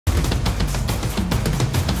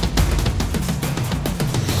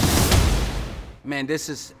Man,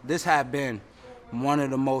 this had been one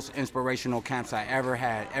of the most inspirational camps I ever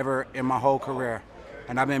had, ever in my whole career.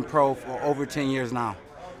 And I've been pro for over 10 years now.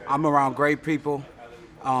 I'm around great people.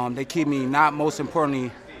 They keep me, not most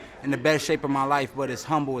importantly, in the best shape of my life, but as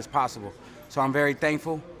humble as possible. So I'm very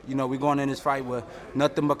thankful. You know, we're going in this fight with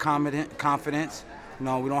nothing but confidence. You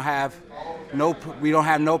know, we don't have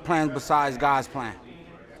no plans besides God's plan.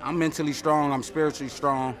 I'm mentally strong, I'm spiritually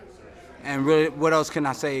strong, and really, what else can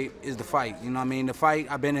I say is the fight? You know what I mean? The fight,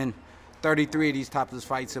 I've been in 33 of these topless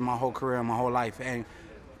fights in my whole career, my whole life, and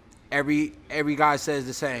every guy says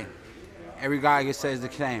the same. Every guy says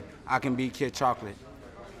the same. I can beat Kid Chocolate.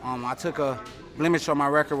 I took a blemish on my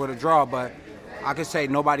record with a draw, but I could say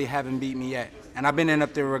nobody haven't beat me yet. And I've been in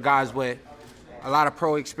up there with guys with a lot of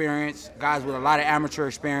pro experience, guys with a lot of amateur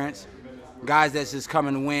experience, guys that's just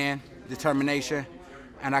coming to win, determination,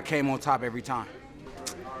 and I came on top every time.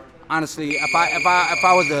 Honestly, if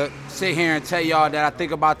I was to sit here and tell y'all that I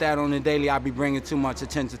think about that on the daily, I'd be bringing too much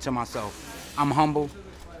attention to myself. I'm humble.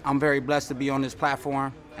 I'm very blessed to be on this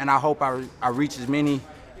platform, and I hope I reach as many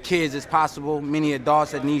kids as possible, many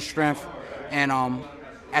adults that need strength. And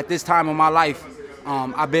at this time of my life,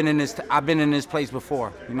 I've been in this place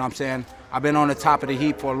before. You know what I'm saying? I've been on the top of the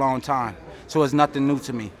heap for a long time, so it's nothing new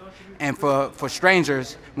to me. And for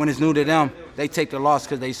strangers, when it's new to them, they take the loss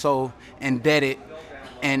because they so indebted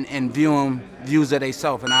and views of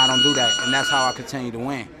themselves, and I don't do that, and that's how I continue to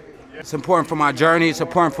win. It's important for my journey, it's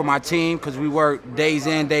important for my team, because we work days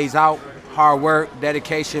in, days out, hard work,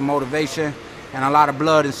 dedication, motivation, and a lot of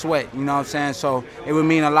blood and sweat, you know what I'm saying? So it would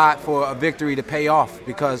mean a lot for a victory to pay off,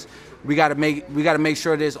 because we gotta make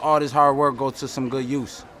sure all this hard work goes to some good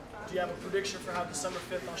use. Do you have a prediction for how December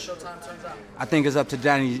 5th on Showtime turns out? I think it's up to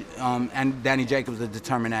Danny Jacobs to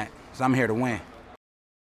determine that, because I'm here to win.